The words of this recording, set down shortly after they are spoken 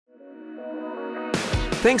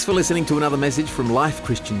Thanks for listening to another message from Life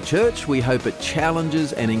Christian Church. We hope it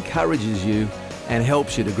challenges and encourages you and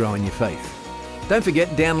helps you to grow in your faith. Don't forget,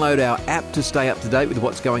 download our app to stay up to date with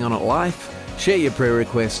what's going on at Life, share your prayer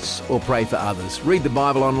requests or pray for others, read the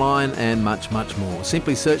Bible online and much, much more.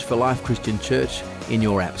 Simply search for Life Christian Church in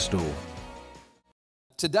your app store.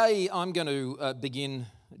 Today I'm going to begin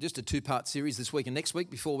just a two-part series this week and next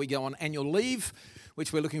week before we go on annual leave,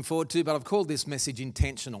 which we're looking forward to, but I've called this message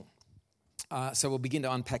Intentional. So we'll begin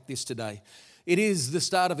to unpack this today. It is the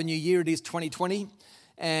start of a new year. It is 2020,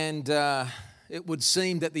 and it would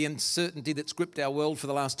seem that the uncertainty that's gripped our world for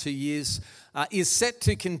the last 2 years is set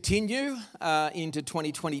to continue into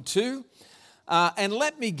 2022. And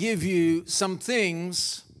let me give you some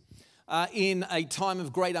things in a time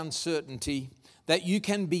of great uncertainty that you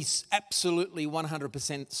can be absolutely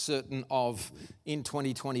 100% certain of in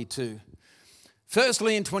 2022.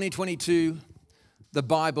 Firstly, in 2022, the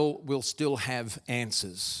Bible will still have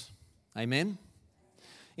answers. Amen?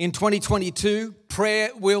 In 2022,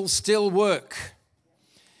 prayer will still work.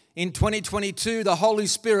 In 2022, the Holy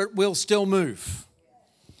Spirit will still move.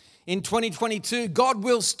 In 2022, God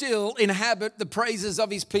will still inhabit the praises of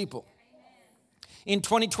His people. In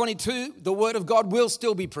 2022, the Word of God will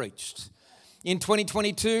still be preached. In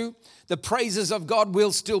 2022, the praises of God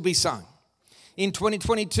will still be sung. In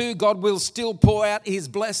 2022, God will still pour out His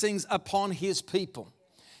blessings upon His people.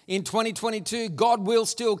 In 2022, God will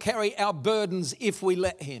still carry our burdens if we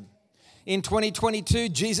let Him. In 2022,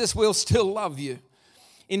 Jesus will still love you.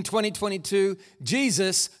 In 2022,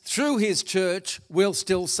 Jesus, through His church, will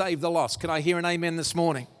still save the lost. Can I hear an amen this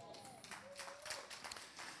morning?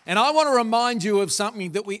 And I want to remind you of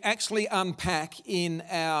something that we actually unpack in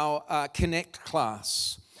our Connect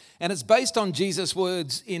class. And it's based on Jesus'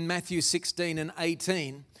 words in Matthew 16 and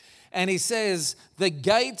 18. And He says, the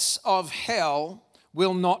gates of hell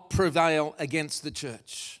will not prevail against the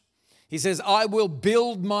church. He says, I will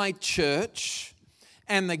build my church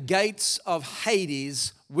and the gates of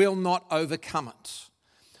Hades will not overcome it.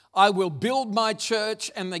 I will build my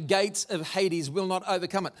church and the gates of Hades will not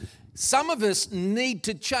overcome it. Some of us need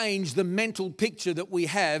to change the mental picture that we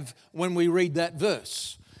have when we read that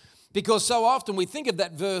verse. Because so often we think of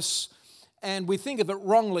that verse and we think of it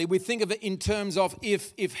wrongly. We think of it in terms of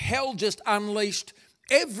if hell just unleashed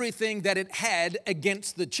everything that it had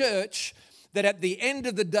against the church, that at the end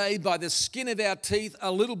of the day, by the skin of our teeth,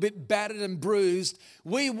 a little bit battered and bruised,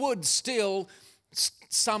 we would still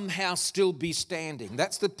somehow still be standing.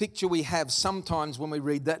 That's the picture we have sometimes when we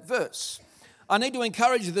read that verse. I need to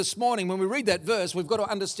encourage you this morning, when we read that verse, we've got to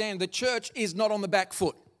understand the church is not on the back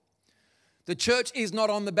foot. The church is not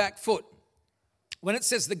on the back foot. When it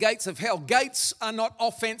says the gates of hell, gates are not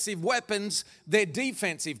offensive weapons, they're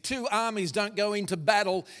defensive. Two armies don't go into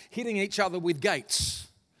battle hitting each other with gates.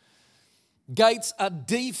 Gates are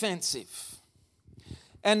defensive.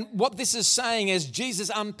 And what this is saying, as Jesus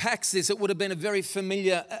unpacks this, it would have been a very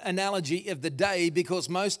familiar analogy of the day, because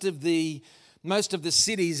most of the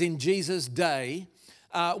cities in Jesus' day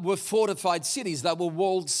were fortified cities. They were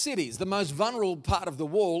walled cities. The most vulnerable part of the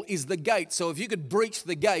wall is the gate. So if you could breach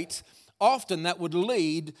the gate, often that would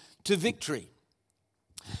lead to victory.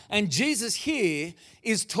 And Jesus here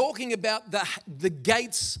is talking about the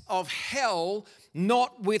gates of hell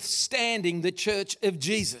notwithstanding the church of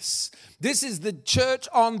Jesus. This is the church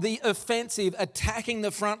on the offensive, attacking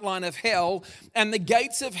the front line of hell, and the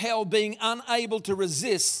gates of hell being unable to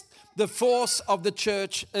resist the force of the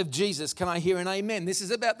church of Jesus. Can I hear an amen? This is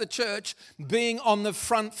about the church being on the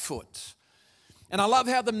front foot. And I love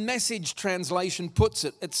how the Message translation puts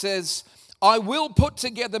it. It says, I will put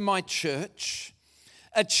together my church,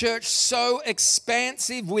 a church so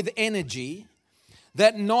expansive with energy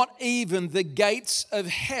that not even the gates of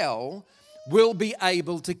hell will be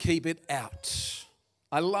able to keep it out.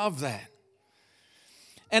 I love that.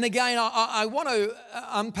 And again, I want to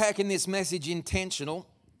unpack in this message Intentional.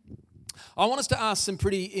 I want us to ask some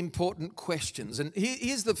pretty important questions. And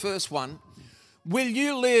here's the first one. Will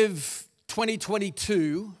you live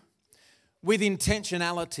 2022 with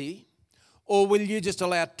intentionality, or will you just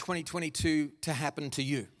allow 2022 to happen to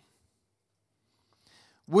you?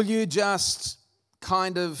 Will you just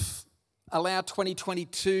kind of allow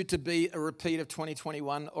 2022 to be a repeat of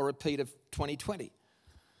 2021 or a repeat of 2020?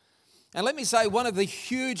 And let me say, one of the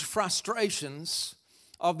huge frustrations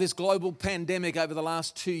of this global pandemic over the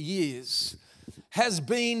last 2 years has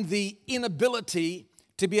been the inability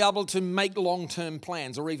to be able to make long-term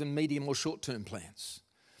plans or even medium or short-term plans.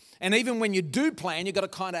 And even when you do plan, you've got to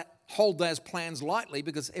kind of hold those plans lightly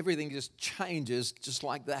because everything just changes just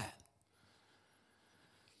like that.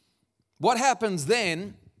 What happens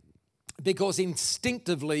then because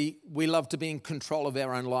instinctively we love to be in control of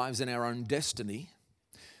our own lives and our own destiny.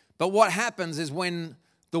 But what happens is when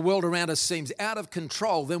the world around us seems out of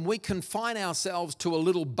control, then we confine ourselves to a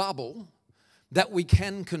little bubble that we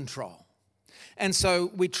can control. And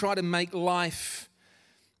so we try to make life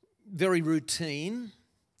very routine,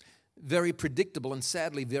 very predictable, and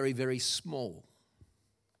sadly very, very small.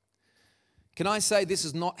 Can I say this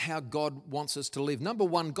is not how God wants us to live? Number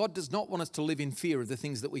one, God does not want us to live in fear of the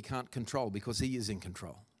things that we can't control, because He is in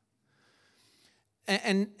control.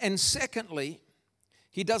 And secondly,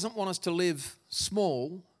 He doesn't want us to live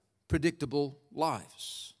small, predictable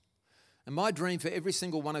lives. And my dream for every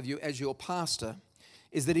single one of you as your pastor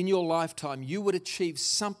is that in your lifetime you would achieve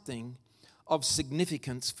something of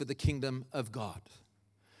significance for the kingdom of God.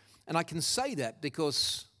 And I can say that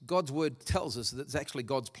because God's word tells us that it's actually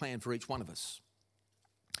God's plan for each one of us.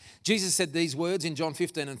 Jesus said these words in John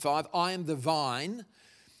 15:5, I am the vine,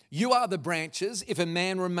 you are the branches. If a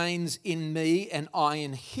man remains in me and I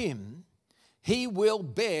in him, he will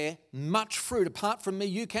bear much fruit. Apart from me,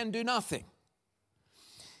 you can do nothing.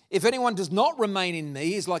 If anyone does not remain in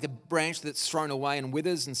me, he's like a branch that's thrown away and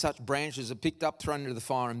withers, and such branches are picked up, thrown into the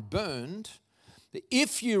fire and burned. But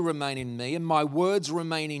if you remain in me and my words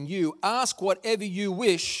remain in you, ask whatever you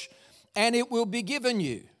wish and it will be given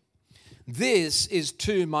you. This is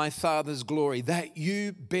to my Father's glory, that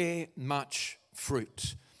you bear much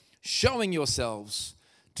fruit, showing yourselves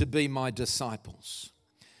to be my disciples.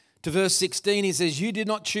 To verse 16, he says, you did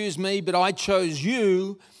not choose me, but I chose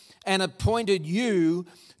you and appointed you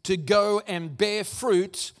to go and bear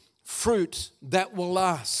fruit that will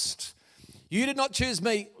last. You did not choose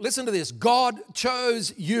me. Listen to this. God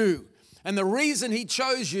chose you. And the reason He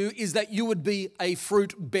chose you is that you would be a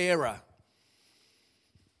fruit bearer.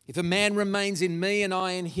 If a man remains in me and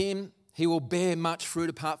I in him, he will bear much fruit.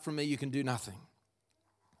 Apart from me, you can do nothing.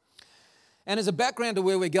 And as a background to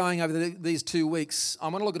where we're going over these 2 weeks, I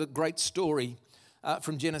want to look at a great story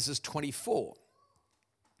from Genesis 24.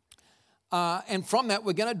 And from that,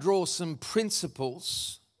 we're going to draw some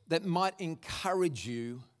principles that might encourage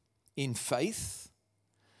you in faith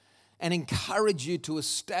and encourage you to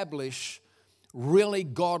establish really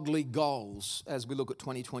godly goals as we look at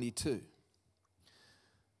 2022.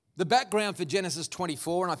 The background for Genesis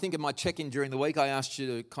 24, and I think in my check-in during the week, I asked you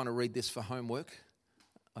to kind of read this for homework.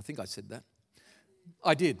 I think I said that.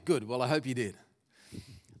 I did. Good. Well, I hope you did.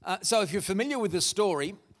 So if you're familiar with the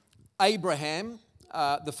story, Abraham,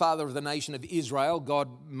 the father of the nation of Israel, God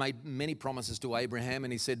made many promises to Abraham,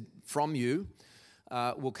 and He said, from you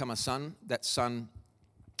will come a son. That son,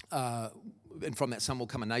 and from that son will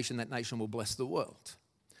come a nation. That nation will bless the world.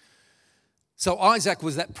 So Isaac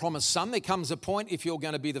was that promised son. There comes a point, if you're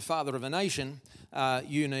going to be the father of a nation,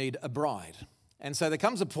 you need a bride. And so there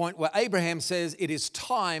comes a point where Abraham says, it is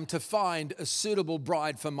time to find a suitable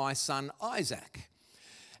bride for my son Isaac.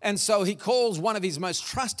 And so he calls one of his most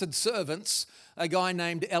trusted servants, a guy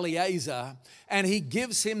named Eliezer, and he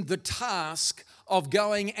gives him the task of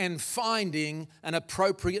going and finding an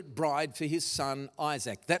appropriate bride for his son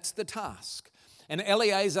Isaac. That's the task. And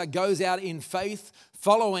Eliezer goes out in faith,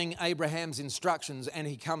 following Abraham's instructions, and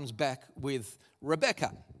he comes back with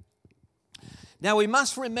Rebekah. Now, we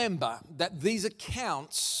must remember that these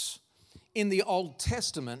accounts in the Old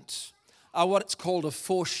Testament are what's called a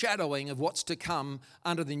foreshadowing of what's to come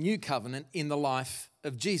under the new covenant in the life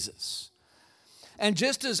of Jesus. And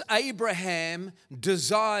just as Abraham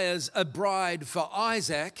desires a bride for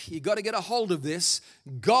Isaac, you've got to get a hold of this,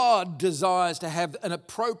 God desires to have an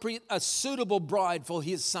appropriate, a suitable bride for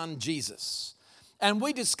His son Jesus. And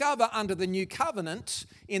we discover under the new covenant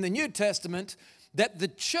in the New Testament that the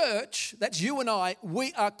church, that's you and I,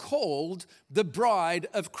 we are called the bride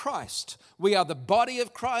of Christ. We are the body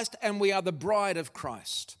of Christ and we are the bride of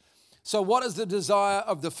Christ. So what is the desire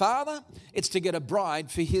of the Father? It's to get a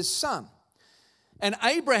bride for His Son. And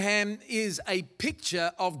Abraham is a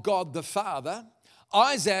picture of God the Father.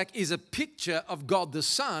 Isaac is a picture of God the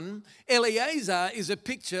Son. Eliezer is a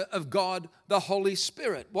picture of God the Holy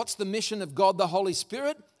Spirit. What's the mission of God the Holy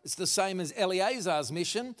Spirit? It's the same as Eliezer's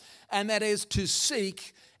mission, and that is to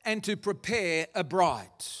seek and to prepare a bride.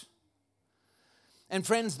 And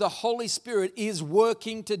friends, the Holy Spirit is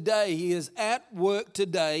working today. He is at work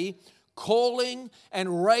today, calling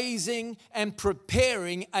and raising and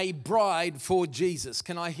preparing a bride for Jesus.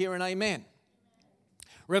 Can I hear an amen?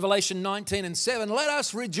 Revelation 19:7, let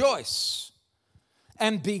us rejoice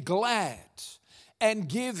and be glad and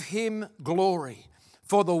give Him glory.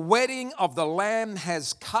 For the wedding of the Lamb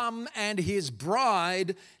has come and His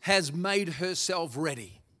bride has made herself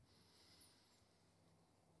ready.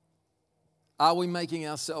 Are we making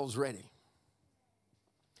ourselves ready?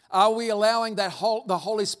 Are we allowing the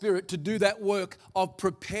Holy Spirit to do that work of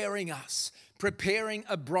preparing us, preparing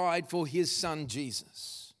a bride for His Son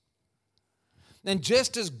Jesus? And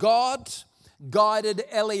just as God guided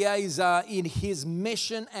Eliezer in his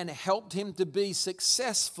mission and helped him to be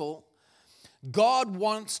successful, God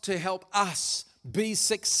wants to help us be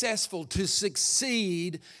successful, to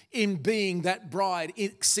succeed in being that bride,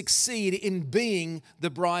 succeed in being the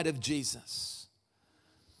bride of Jesus.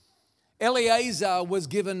 Eliezer was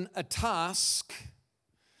given a task,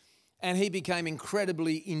 and he became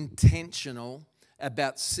incredibly intentional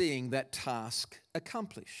about seeing that task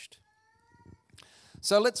accomplished.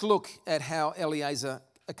 So let's look at how Eliezer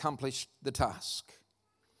accomplished the task.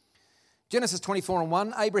 Genesis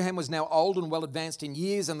 24:1, Abraham was now old and well advanced in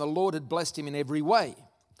years, and the Lord had blessed him in every way.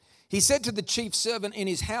 He said to the chief servant in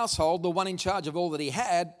his household, the one in charge of all that he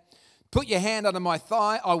had, "Put your hand under my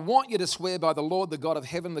thigh. I want you to swear by the Lord, the God of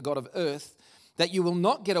heaven, the God of earth, that you will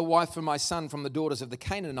not get a wife for my son from the daughters of the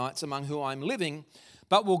Canaanites among whom I am living,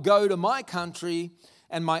 but will go to my country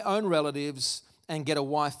and my own relatives and get a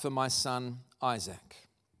wife for my son Isaac."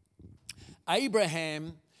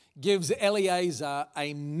 Abraham gives Eliezer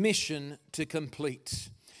a mission to complete.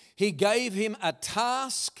 He gave him a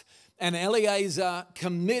task, and Eliezer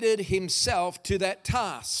committed himself to that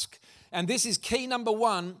task. And this is key number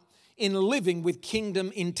one in living with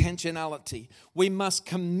kingdom intentionality. We must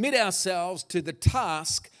commit ourselves to the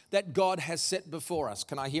task that God has set before us.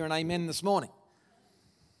 Can I hear an amen this morning?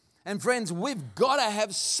 And friends, we've got to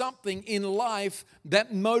have something in life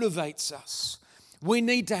that motivates us. We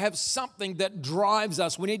need to have something that drives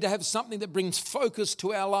us. We need to have something that brings focus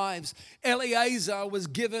to our lives. Eliezer was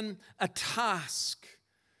given a task.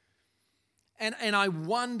 And I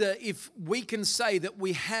wonder if we can say that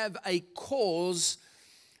we have a cause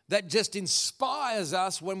that just inspires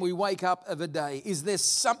us when we wake up of a day. Is there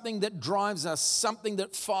something that drives us, something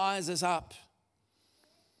that fires us up?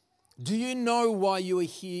 Do you know why you are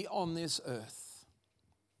here on this earth?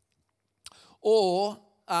 Or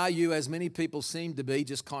are you, as many people seem to be,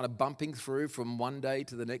 just kind of bumping through from one day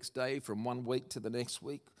to the next day, from one week to the next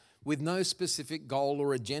week, with no specific goal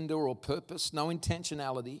or agenda or purpose, no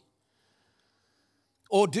intentionality?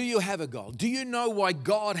 Or do you have a goal? Do you know why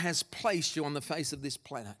God has placed you on the face of this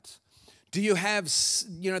planet? Do you have,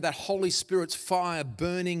 that Holy Spirit's fire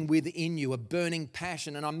burning within you, a burning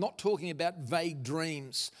passion? And I'm not talking about vague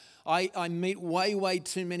dreams. I meet way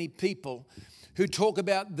too many people who talk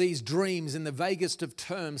about these dreams in the vaguest of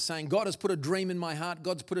terms, saying, God has put a dream in my heart,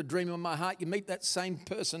 God's put a dream in my heart. You meet that same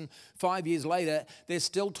person 5 years later, they're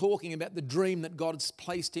still talking about the dream that God's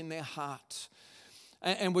placed in their heart.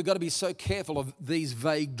 And we've got to be so careful of these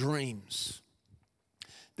vague dreams.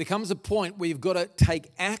 There comes a point where you've got to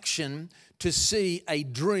take action to see a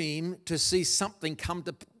dream, to see something come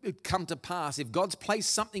to pass. If God's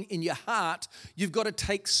placed something in your heart, you've got to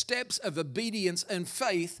take steps of obedience and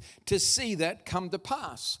faith to see that come to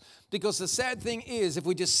pass. Because the sad thing is, if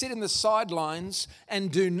we just sit in the sidelines and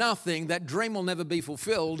do nothing, that dream will never be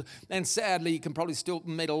fulfilled. And sadly, you can probably still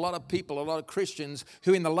meet a lot of people, a lot of Christians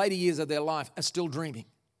who in the later years of their life are still dreaming.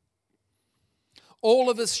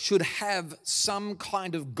 All of us should have some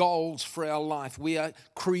kind of goals for our life. We are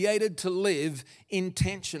created to live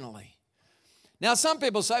intentionally. Now, some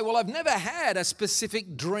people say, well, I've never had a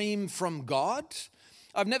specific dream from God.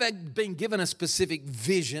 I've never been given a specific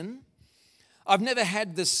vision. I've never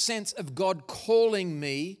had the sense of God calling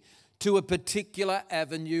me to a particular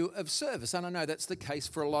avenue of service. And I know that's the case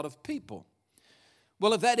for a lot of people.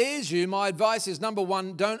 Well, if that is you, my advice is, number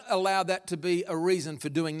one, don't allow that to be a reason for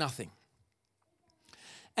doing nothing.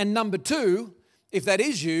 And number two, if that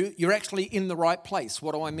is you, you're actually in the right place.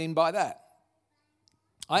 What do I mean by that?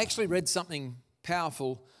 I actually read something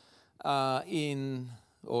powerful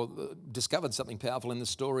discovered something powerful in the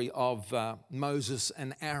story of Moses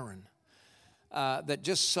and Aaron that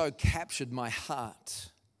just so captured my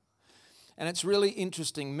heart. And it's really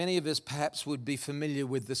interesting. Many of us perhaps would be familiar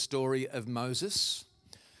with the story of Moses.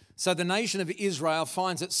 So the nation of Israel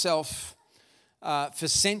finds itself for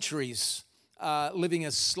centuries living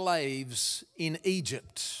as slaves in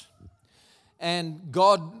Egypt. And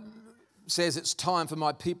God says it's time for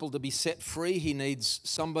my people to be set free. He needs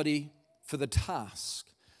somebody for the task.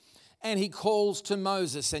 And he calls to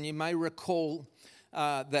Moses, and you may recall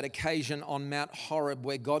that occasion on Mount Horeb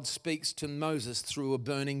where God speaks to Moses through a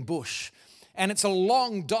burning bush. And it's a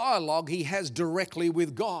long dialogue he has directly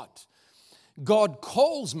with God. God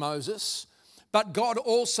calls Moses, but God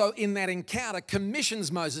also in that encounter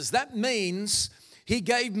commissions Moses. That means he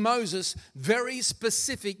gave Moses very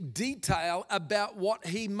specific detail about what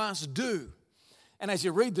he must do. And as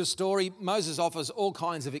you read the story, Moses offers all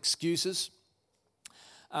kinds of excuses.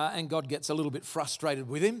 and God gets a little bit frustrated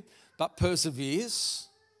with him, but perseveres.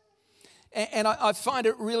 And I find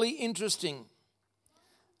it really interesting.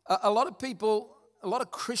 A lot of people, a lot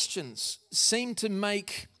of Christians seem to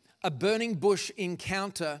make a burning bush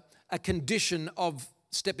encounter a condition of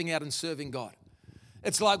stepping out and serving God.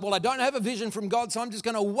 It's like, well, I don't have a vision from God, so I'm just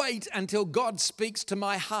going to wait until God speaks to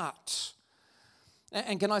my heart.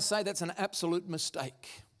 And can I say that's an absolute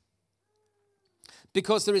mistake?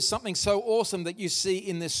 Because there is something so awesome that you see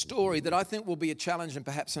in this story that I think will be a challenge and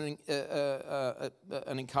perhaps an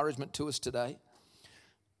encouragement to us today.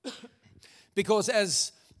 Because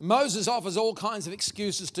as Moses offers all kinds of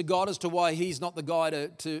excuses to God as to why he's not the guy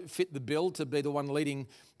to fit the bill, to be the one leading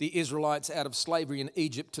the Israelites out of slavery in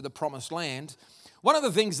Egypt to the promised land, one of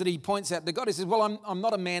the things that he points out to God, he says, well, I'm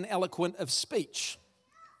not a man eloquent of speech.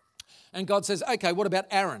 And God says, okay, what about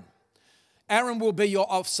Aaron? Aaron will be your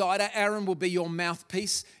offsider. Aaron will be your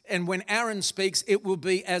mouthpiece. And when Aaron speaks, it will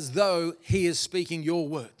be as though he is speaking your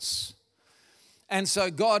words. And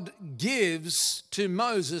so God gives to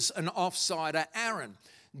Moses an offsider, Aaron.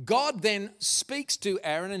 God then speaks to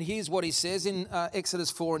Aaron, and here's what he says in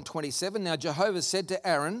Exodus 4:27. Now Jehovah said to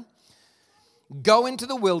Aaron, go into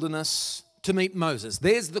the wilderness to meet Moses.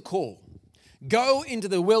 There's the call. Go into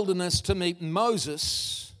the wilderness to meet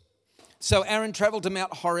Moses. So Aaron traveled to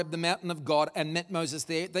Mount Horeb, the mountain of God, and met Moses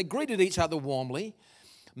there. They greeted each other warmly.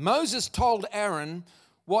 Moses told Aaron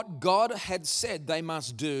what God had said they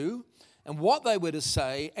must do and what they were to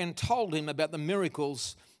say, and told him about the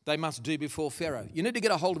miracles they must do before Pharaoh. You need to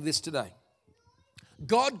get a hold of this today.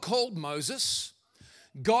 God called Moses.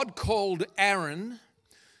 God called Aaron.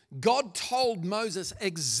 God told Moses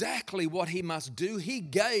exactly what he must do. He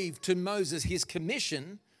gave to Moses his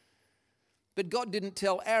commission, but God didn't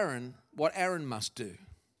tell Aaron what Aaron must do.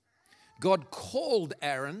 God called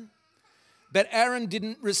Aaron, but Aaron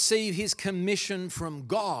didn't receive his commission from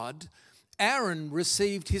God. Aaron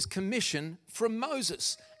received his commission from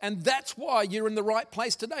Moses. And that's why you're in the right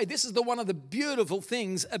place today. This is one of the beautiful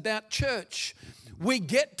things about church. We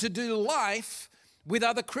get to do life with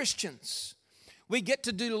other Christians. We get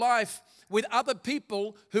to do life with other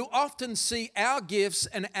people who often see our gifts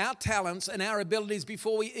and our talents and our abilities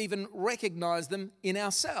before we even recognize them in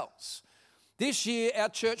ourselves. This year, our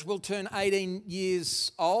church will turn 18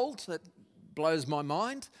 years old. That blows my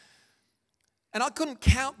mind. And I couldn't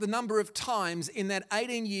count the number of times in that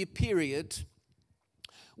 18-year period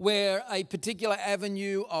where a particular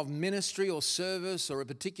avenue of ministry or service or a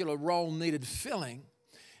particular role needed filling.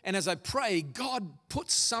 And as I pray, God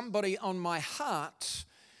puts somebody on my heart,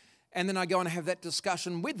 and then I go and have that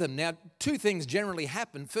discussion with them. Now, two things generally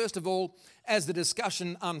happen. First of all, as the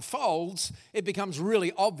discussion unfolds, it becomes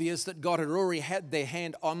really obvious that God had already had their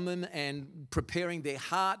hand on them and preparing their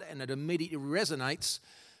heart, and it immediately resonates.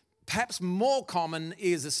 Perhaps more common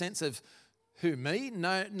is a sense of, who, me?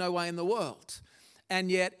 No way in the world. And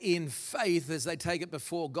yet in faith, as they take it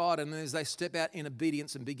before God and as they step out in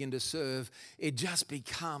obedience and begin to serve, it just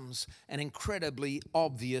becomes an incredibly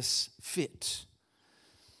obvious fit.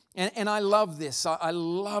 And I love this. I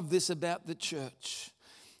love this about the church.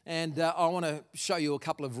 And I want to show you a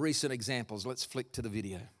couple of recent examples. Let's flick to the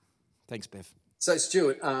video. Thanks, Bev. So,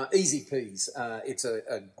 Stuart, Easy Peas, it's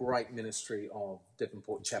a great ministry of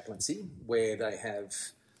Devonport chaplaincy where they have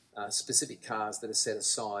specific cars that are set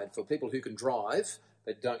aside for people who can drive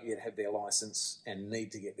but don't yet have their licence and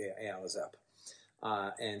need to get their hours up.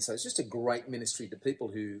 And so it's just a great ministry to people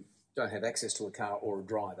who don't have access to a car or a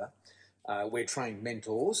driver. We're trained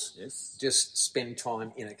mentors, Yes. just spend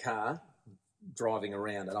time in a car driving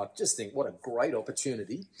around. And I just think what a great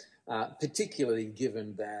opportunity, particularly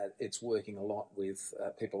given that it's working a lot with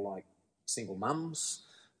people like single mums,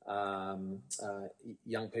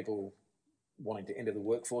 young people wanting to enter the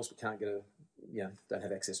workforce but can't don't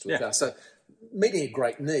have access to a car. So meeting a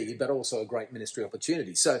great need, but also a great ministry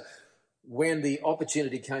opportunity. So when the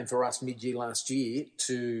opportunity came for us mid-year last year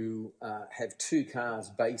to have two cars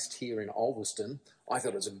based here in Ulverston, I thought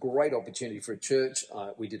it was a great opportunity for a church.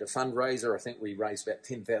 We did a fundraiser. I think we raised about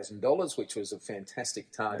 $10,000, which was a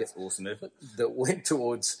fantastic target. That's awesome effort. That went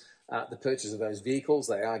towards the purchase of those vehicles.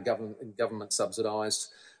 They are government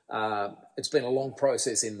subsidised. It's been a long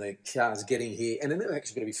process in the cars getting here, and they're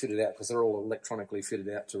actually going to be fitted out because they're all electronically fitted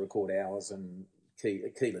out to record hours and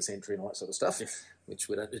keyless entry and all that sort of stuff, Yes. which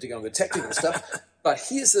we don't need to go into the technical stuff. But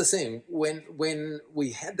here's the thing. When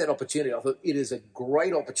we had that opportunity, I thought it is a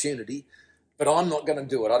great opportunity, but I'm not going to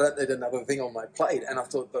do it. I don't need another thing on my plate. And I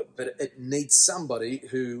thought, but it needs somebody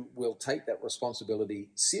who will take that responsibility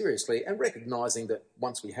seriously and recognising that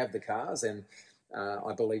once we have the cars, and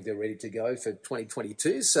I believe they're ready to go for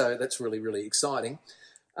 2022, so that's really, really exciting.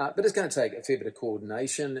 But it's going to take a fair bit of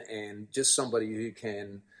coordination and just somebody who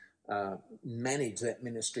can manage that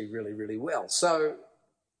ministry really, really well. So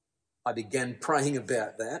I began praying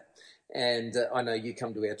about that. And I know you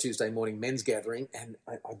come to our Tuesday morning men's gathering, and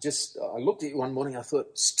I looked at you one morning, I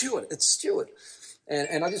thought, Stuart, it's Stuart.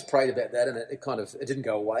 And I just prayed about that, and it didn't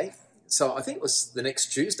go away. So I think it was the next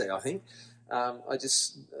Tuesday, I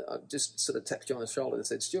just sort of tapped you on the shoulder and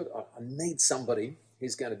said, Stuart, I need somebody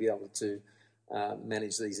who's going to be able to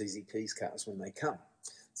manage these Easy Keys cars when they come.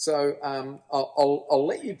 So I'll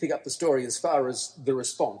let you pick up the story as far as the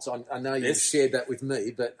response. I know you've shared that with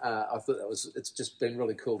me, but I thought it's just been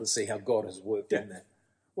really cool to see how God has worked in that.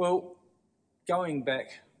 Well, going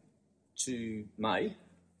back to May,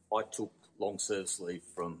 I took long service leave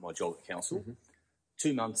from my job at council. Mm-hmm.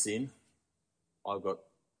 2 months in, I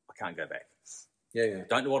can't go back. Yeah.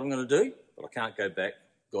 Don't know what I'm going to do, but I can't go back.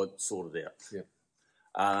 God sorted it out. Yeah.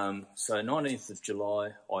 So 19th of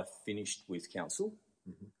July, I finished with council.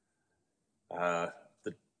 Mm-hmm.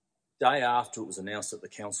 The day after it was announced at the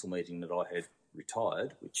council meeting that I had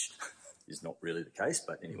retired, which is not really the case,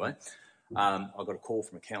 but anyway, I got a call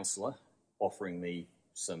from a councillor offering me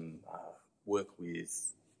some work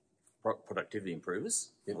with productivity improvers.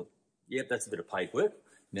 Yep. Yep, that's a bit of paid work.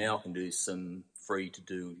 Now I can do some free to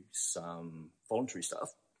do some voluntary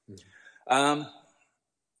stuff. Mm-hmm.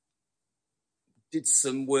 Did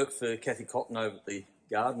some work for Kathy Cotton over at the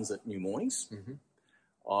gardens at New Mornings. Mm-hmm.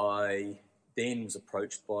 I then was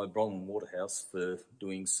approached by Bronwyn Waterhouse for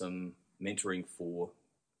doing some mentoring for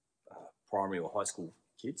primary or high school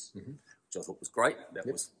kids, mm-hmm. which I thought was great. That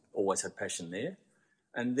was always had passion there.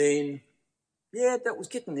 And then, that was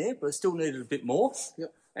getting there, but I still needed a bit more.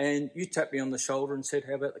 Yep. And you tapped me on the shoulder and said,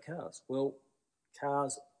 how about the cars? Well,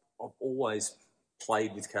 cars, I've always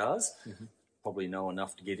played with cars. Mm-hmm. Probably know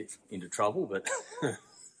enough to get it into trouble, but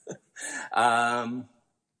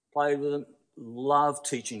played with them. Love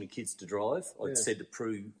teaching the kids to drive. I'd said to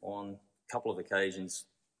Prue on a couple of occasions,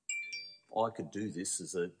 I could do this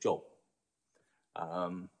as a job.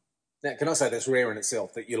 Now, can I say that's rare in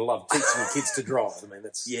itself, that you love teaching the kids to drive? I mean,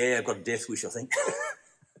 that's... Yeah, I've got a death wish, I think.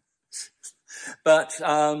 But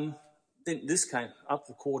then this came up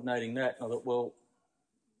for coordinating that, and I thought, well,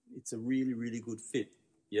 it's a really, really good fit.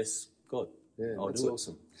 Yes, God. Yeah, that's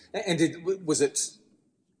awesome. And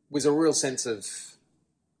was a real sense of...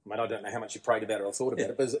 I mean, I don't know how much you prayed about it or thought about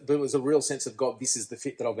it, but it was a real sense of, God, this is the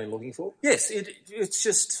fit that I've been looking for? Yes, it's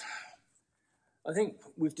just, I think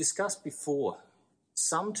we've discussed before,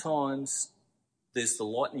 sometimes there's the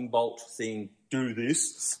lightning bolt thing, do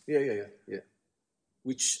this. Yeah.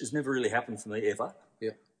 Which has never really happened for me ever.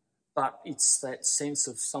 Yeah. But it's that sense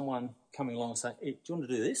of someone coming along and saying, hey, do you want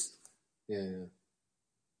to do this? Yeah.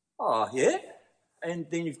 Oh, yeah? And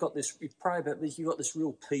then you pray about this, you've got this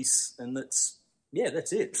real peace, and that's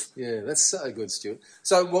it. Yeah, that's so good, Stuart.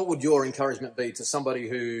 So what would your encouragement be to somebody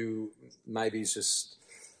who maybe is just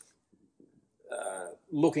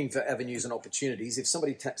looking for avenues and opportunities? If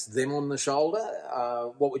somebody taps them on the shoulder,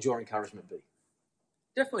 what would your encouragement be?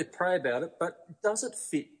 Definitely pray about it, but does it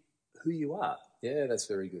fit who you are? Yeah, that's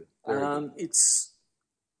very good. Very good. It's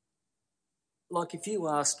like if you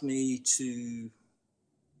asked me to,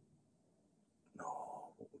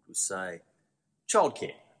 what would we say?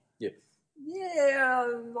 Childcare. Yeah,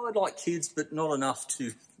 I like kids, but not enough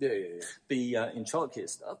to be in childcare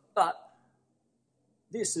stuff. But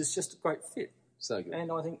this is just a great fit. So good.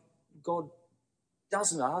 And I think God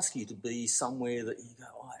doesn't ask you to be somewhere that you go,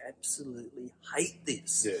 I absolutely hate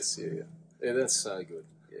this. Yes, yeah, that's so good.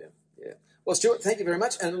 Yeah. Well, Stuart, thank you very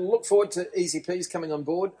much, and look forward to Easy Peas coming on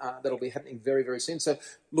board. That'll be happening very, very soon. So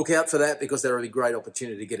look out for that, because there will be a great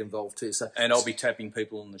opportunity to get involved too. And I'll be tapping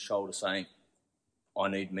people on the shoulder saying, I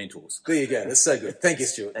need mentors. There you go. That's so good. Thank you,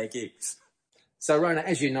 Stuart. Thank you. So, Rona,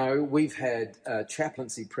 as you know, we've had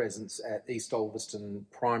chaplaincy presence at East Alveston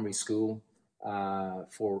Primary School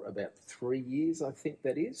for about 3 years, I think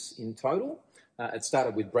that is, in total. It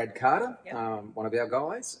started with Brad Carter, one of our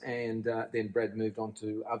guys, and then Brad moved on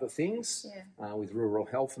to other things with rural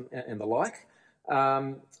health and the like.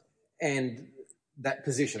 And that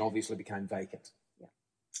position obviously became vacant.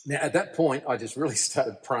 Now, at that point, I just really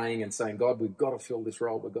started praying and saying, God, we've got to fill this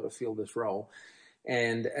role.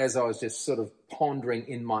 And as I was just sort of pondering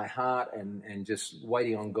in my heart and just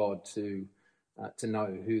waiting on God to know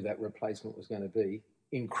who that replacement was going to be,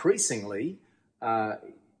 increasingly,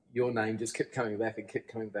 your name just kept coming back and kept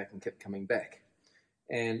coming back and kept coming back.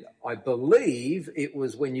 And I believe it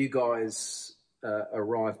was when you guys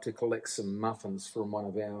arrived to collect some muffins from one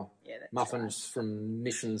of our muffins from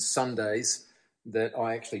Mission Sundays that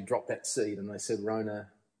I actually dropped that seed, and they said, Rona,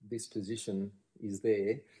 this position is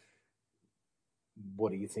there.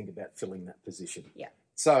 what do you think about filling that position? Yeah.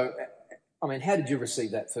 So, I mean, how did you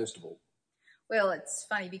receive that, first of all? Well, it's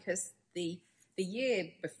funny because the year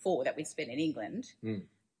before that we spent in England,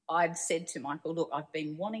 I'd said to Michael, look, I've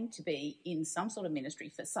been wanting to be in some sort of ministry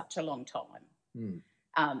for such a long time.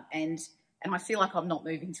 And I feel like I'm not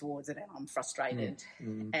moving towards it and I'm frustrated.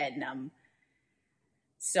 And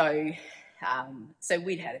so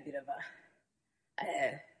we'd had a bit of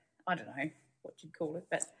a, I don't know what you'd call it,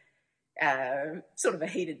 but sort of a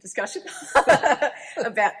heated discussion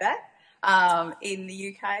about that in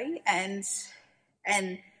the UK. And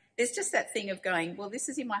there's just that thing of going, well, this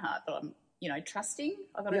is in my heart, but I'm, trusting.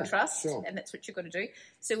 I've got to trust, and that's what you've got to do.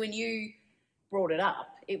 So when you brought it up,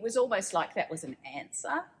 it was almost like that was an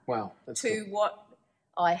answer to what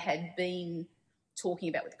I had been talking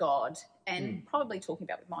about with God and probably talking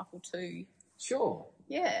about with Michael too. Sure.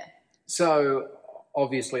 Yeah. So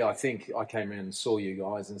obviously I think I came around and saw you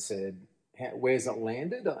guys and said, where's it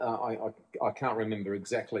landed? I can't remember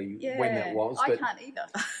exactly when that was. I can't either.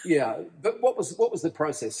 Yeah, but what was the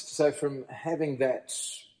process? So from having that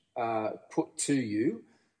put to you,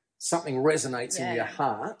 something resonates in your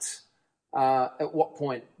heart. At what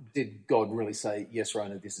point did God really say, yes,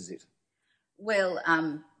 Rhona, this is it? Well,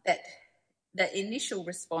 that initial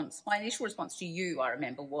response, my initial response to you, I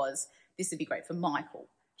remember, was this would be great for Michael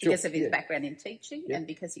because of his background in teaching and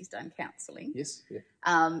because he's done counselling. Yes, yeah.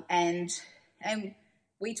 And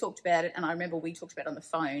we talked about it, and I remember we talked about it on the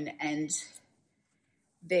phone, and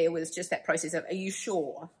there was just that process of, are you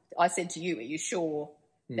sure? I said to you, are you sure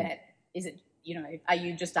that, is it, are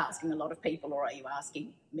you just asking a lot of people or are you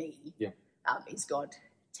asking me? Yeah. Is God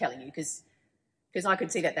telling you? Because I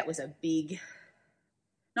could see that was a big,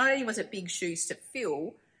 not only was it big shoes to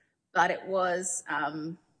fill, but it was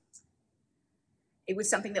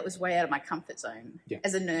something that was way out of my comfort zone. Yeah.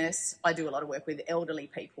 As a nurse, I do a lot of work with elderly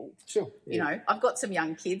people. Sure. Yeah. I've got some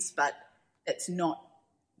young kids, but it's not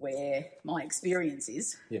where my experience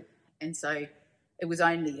is. Yeah. And so it was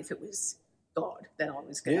only if it was God that I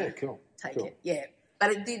was going to take it. Yeah.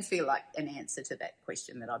 But it did feel like an answer to that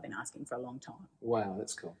question that I've been asking for a long time. Wow,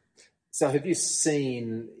 that's cool. So have you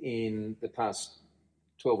seen in the past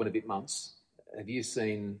 12 and a bit months, have you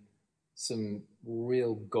seen some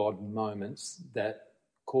real God moments that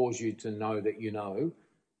cause you to know that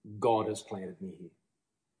God has planted me here?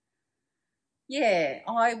 Yeah,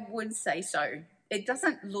 I would say so. It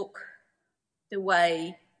doesn't look the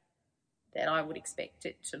way that I would expect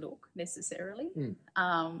it to look necessarily.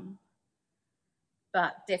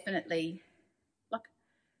 But definitely, like,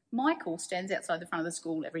 Michael stands outside the front of the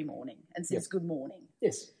school every morning and says good morning.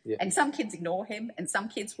 Yes. Yeah. And some kids ignore him and some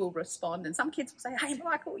kids will respond and some kids will say, hey,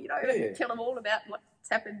 Michael, tell him all about what's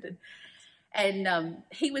happened. And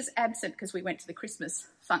he was absent because we went to the Christmas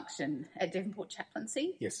function at Devonport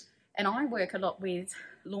Chaplaincy. Yes. And I work a lot with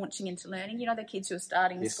launching into learning, the kids who are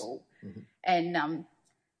starting school. Mm-hmm.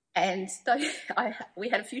 And so we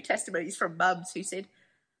had a few testimonies from mums who said,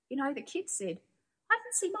 the kids said, I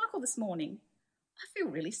didn't see Michael this morning. I feel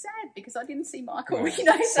really sad because I didn't see Michael,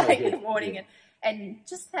 saying good morning. Yeah. And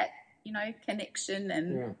just that, connection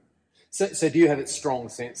and... Yeah. So do you have a strong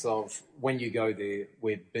sense of when you go there,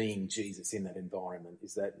 we're being Jesus in that environment?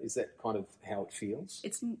 Is that kind of how it feels?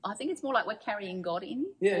 I think it's more like we're carrying God in,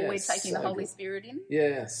 or we're taking the Holy Spirit in.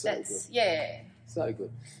 Yeah, good. Yeah. So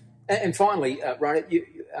good. And finally,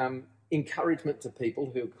 Rhona, encouragement to people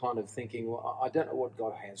who are kind of thinking, well, I don't know what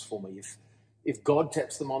God has for me. If God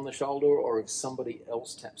taps them on the shoulder or if somebody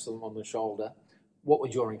else taps them on the shoulder, what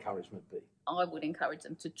would your encouragement be? I would encourage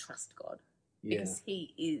them to trust God because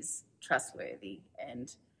he is trustworthy,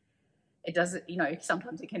 and it doesn't,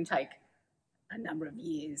 sometimes it can take a number of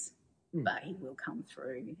years, but he will come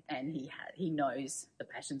through, and he knows the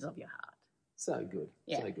passions of your heart. So good.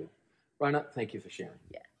 So good. Rhona, thank you for sharing.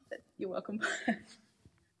 Yeah, you're welcome.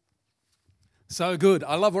 So good.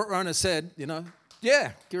 I love what Rhona said,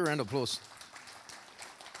 Yeah, give her a round of applause.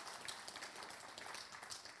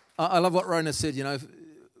 I love what Rhona said,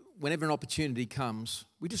 whenever an opportunity comes,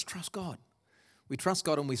 we just trust God. We trust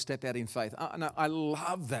God and we step out in faith. I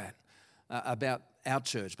love that about our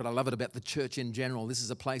church, but I love it about the church in general. This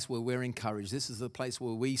is a place where we're encouraged. This is a place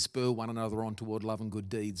where we spur one another on toward love and good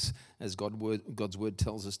deeds, as God's word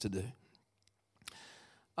tells us to do.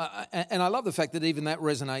 And I love the fact that even that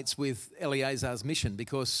resonates with Eleazar's mission,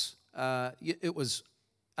 because it was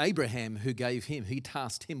Abraham who he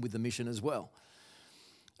tasked him with the mission as well.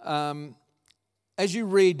 As you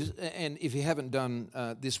read, and if you haven't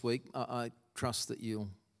done this week, I trust that you'll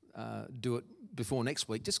do it before next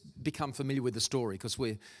week. Just become familiar with the story, because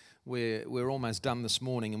we're almost done this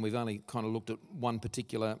morning, and we've only kind of looked at one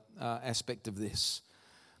particular aspect of this.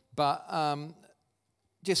 But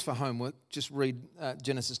just for homework, just read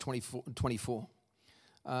Genesis 24.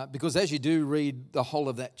 Because as you do read the whole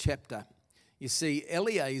of that chapter, you see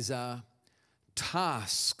Eliezer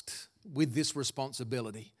tasked with this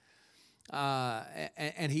responsibility.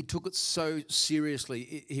 And he took it so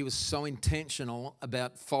seriously. He was so intentional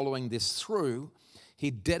about following this through.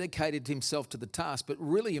 He dedicated himself to the task, but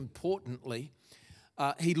really importantly,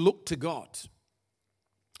 he looked to God.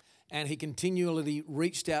 And he continually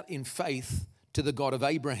reached out in faith to the God of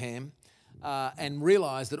Abraham and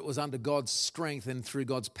realized that it was under God's strength and through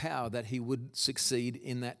God's power that he would succeed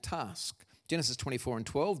in that task. Genesis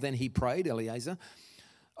 24:12, then he prayed, Eliezer,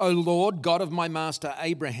 O Lord, God of my master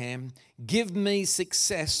Abraham, give me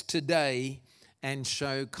success today and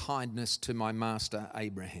show kindness to my master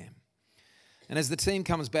Abraham. And as the team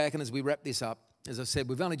comes back and as we wrap this up, as I said,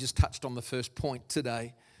 we've only just touched on the first point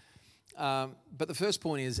today. But the first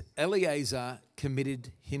point is Eliezer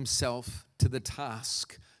committed himself to the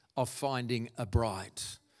task of finding a bride.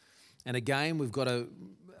 And again, we've got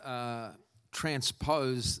to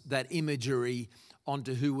transpose that imagery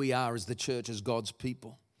onto who we are as the church, as God's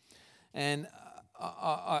people. And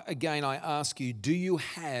I ask you, do you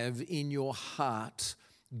have in your heart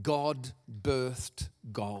God-birthed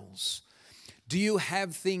goals? Do you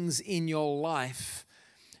have things in your life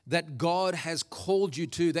that God has called you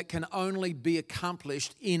to that can only be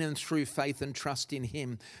accomplished in and through faith and trust in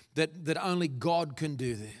Him, that only God can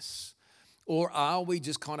do this? Or are we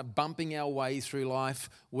just kind of bumping our way through life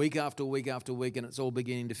week after week after week, and it's all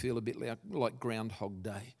beginning to feel a bit like Groundhog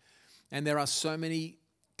Day? And there are so many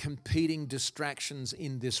competing distractions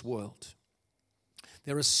in this world.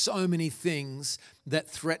 There are so many things that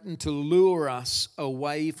threaten to lure us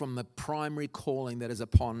away from the primary calling that is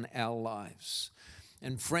upon our lives.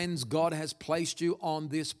 And friends, God has placed you on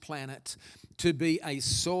this planet to be a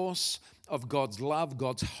source of God's love,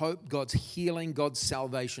 God's hope, God's healing, God's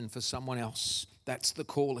salvation for someone else. That's the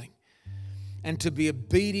calling. And to be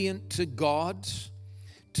obedient to God,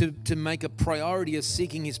 to make a priority of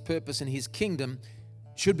seeking His purpose and His kingdom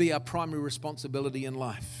should be our primary responsibility in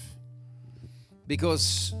life.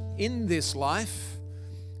 Because in this life,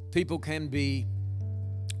 people can be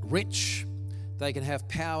rich, they can have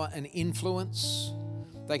power and influence,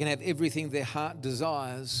 they can have everything their heart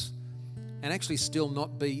desires, and actually still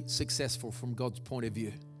not be successful from God's point of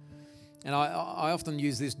view. And I often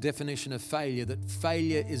use this definition of failure, that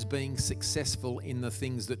failure is being successful in the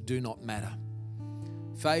things that do not matter.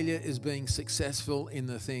 Failure is being successful in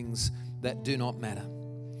the things that do not matter.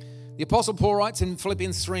 The Apostle Paul writes in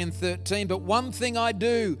Philippians 3:13, but one thing I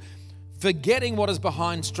do, forgetting what is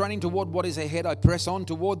behind, straining toward what is ahead, I press on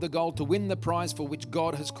toward the goal to win the prize for which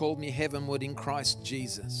God has called me heavenward in Christ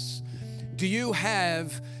Jesus. Do you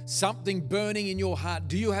have something burning in your heart?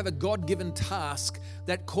 Do you have a God-given task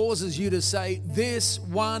that causes you to say, this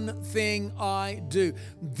one thing I do?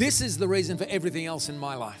 This is the reason for everything else in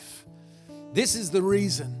my life. This is the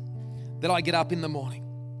reason that I get up in the morning.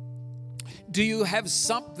 Do you have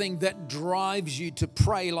something that drives you to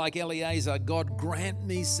pray like Eliezer, God, grant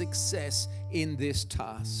me success in this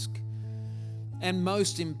task? And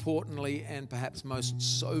most importantly, and perhaps most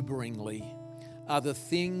soberingly, are the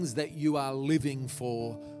things that you are living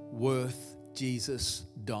for worth Jesus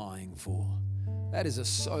dying for? That is a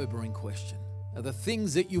sobering question. Are the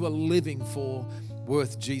things that you are living for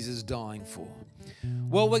worth Jesus dying for?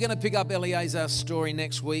 Well, we're going to pick up Eliezer's story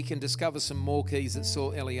next week and discover some more keys that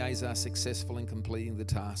saw Eliezer successful in completing the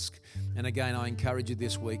task. And again, I encourage you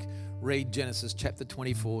this week, read Genesis chapter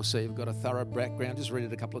 24 so you've got a thorough background. Just read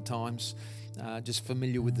it a couple of times, just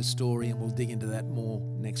familiar with the story, and we'll dig into that more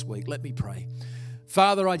next week. Let me pray.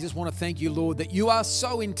 Father, I just want to thank you, Lord, that you are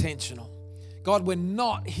so intentional. God, we're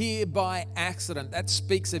not here by accident. That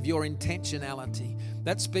speaks of your intentionality.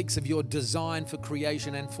 That speaks of your design for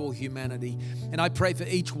creation and for humanity. And I pray for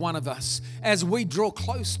each one of us as we draw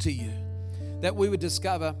close to you, that we would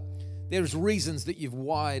discover there's reasons that you've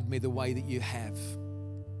wired me the way that you have.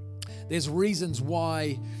 There's reasons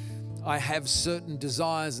why I have certain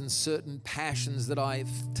desires and certain passions, that I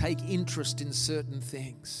take interest in certain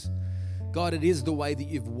things. God, it is the way that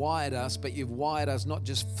you've wired us, but you've wired us not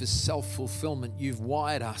just for self-fulfillment. You've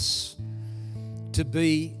wired us to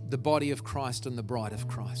be the body of Christ and the bride of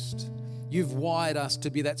Christ. You've wired us to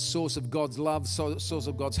be that source of God's love, source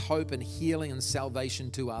of God's hope and healing and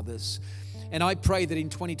salvation to others. And I pray that in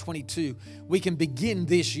 2022, we can begin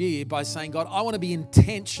this year by saying, God, I want to be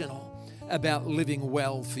intentional about living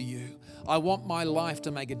well for you. I want my life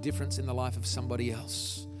to make a difference in the life of somebody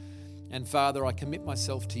else. And Father, I commit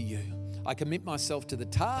myself to you. I commit myself to the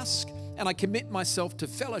task, and I commit myself to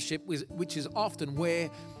fellowship, which is often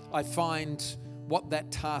where I find what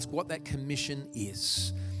that task, what that commission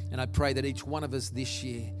is. And I pray that each one of us this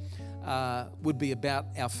year would be about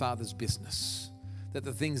our Father's business, that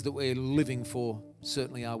the things that we're living for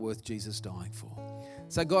certainly are worth Jesus dying for.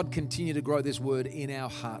 So God, continue to grow this word in our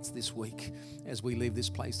hearts this week as we leave this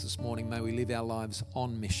place this morning. May we live our lives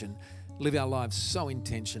on mission, live our lives so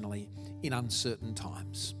intentionally in uncertain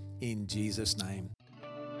times. In Jesus' name.